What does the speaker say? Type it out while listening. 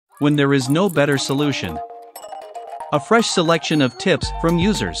when there is no better solution. A fresh selection of tips from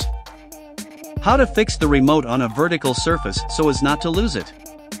users. How to fix the remote on a vertical surface so as not to lose it.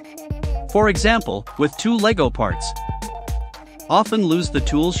 For example, with two Lego parts. Often lose the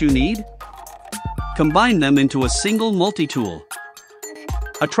tools you need? Combine them into a single multi-tool.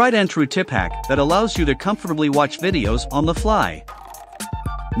 A tried and true tip hack that allows you to comfortably watch videos on the fly.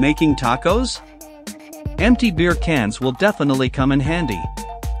 Making tacos? Empty beer cans will definitely come in handy.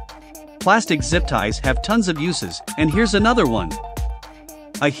 Plastic zip ties have tons of uses, and here's another one.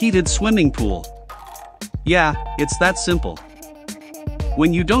 A heated swimming pool. Yeah, it's that simple.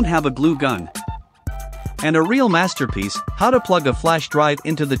 When you don't have a glue gun. And a real masterpiece, how to plug a flash drive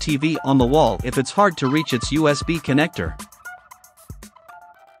into the TV on the wall if it's hard to reach its USB connector.